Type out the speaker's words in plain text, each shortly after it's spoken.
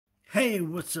Hey,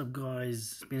 what's up guys?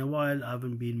 It's been a while. I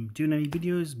haven't been doing any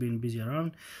videos, been busy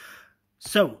around.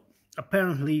 So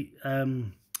apparently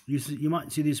you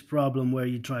might see this problem where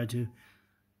you try to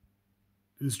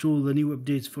install the new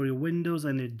updates for your Windows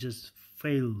and it just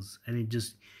fails, and it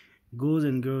just goes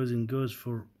and goes and goes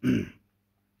for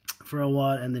for a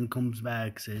while, and then comes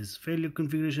back, says failure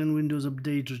configuration, Windows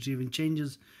update retrieving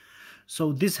changes.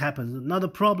 So this happens. Now the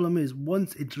problem is,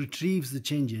 once it retrieves the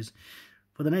changes,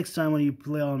 for the next time when you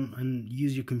play on and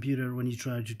use your computer, when you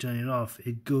try to turn it off,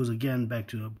 it goes again back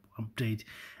to update,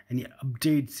 and it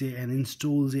updates it and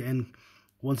installs it, and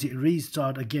once it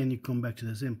restart again, you come back to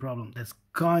the same problem. That's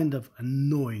kind of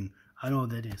annoying. I know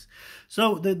that is.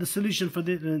 So the solution for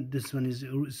this one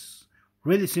is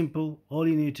really simple. All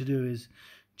you need to do is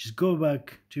just go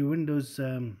back to Windows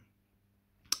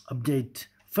update.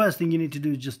 First thing you need to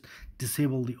do is just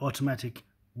disable the automatic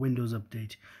Windows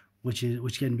update, which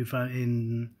can be found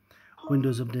in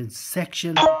Windows Update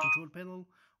section of the control panel.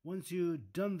 Once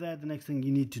you've done that, the next thing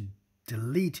you need to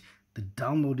delete the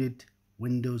downloaded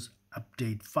Windows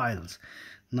Update files.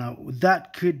 Now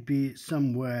that could be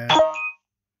somewhere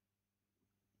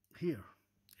here,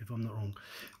 if I'm not wrong.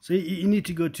 So you need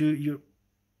to go to your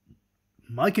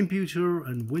My Computer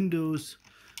and Windows.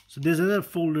 So there's another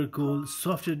folder called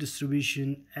Software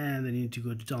Distribution, and then you need to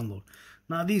go to Download.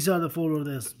 Now these are the folder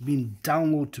that's been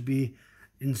downloaded to be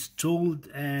installed,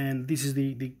 and this is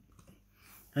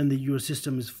your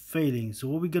system is failing. So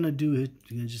what we're gonna do is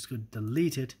we're gonna just go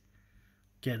delete it,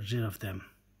 get rid of them.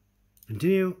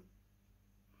 Continue.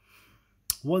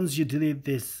 Once you delete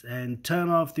this and turn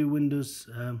off the Windows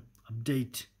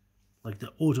update, like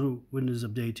the auto Windows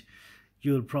update,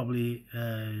 you'll probably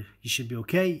you should be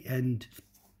okay. And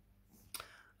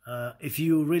if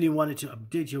you really wanted to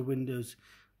update your Windows,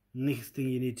 next thing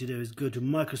you need to do is go to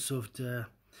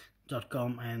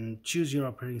Microsoft.com and choose your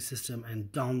operating system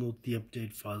and download the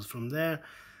update files from there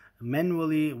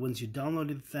manually. Once you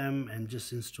downloaded them, and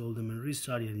just install them and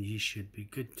restart it, and you should be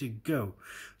good to go.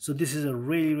 So this is a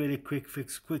really quick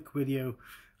fix, quick video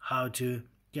how to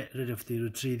get rid of the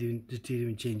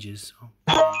retrieving changes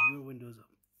your Windows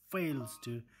fails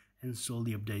to install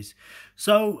the updates.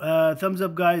 So thumbs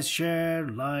up guys, share,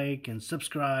 like and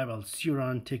subscribe. I'll see you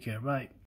around. Take care. Bye.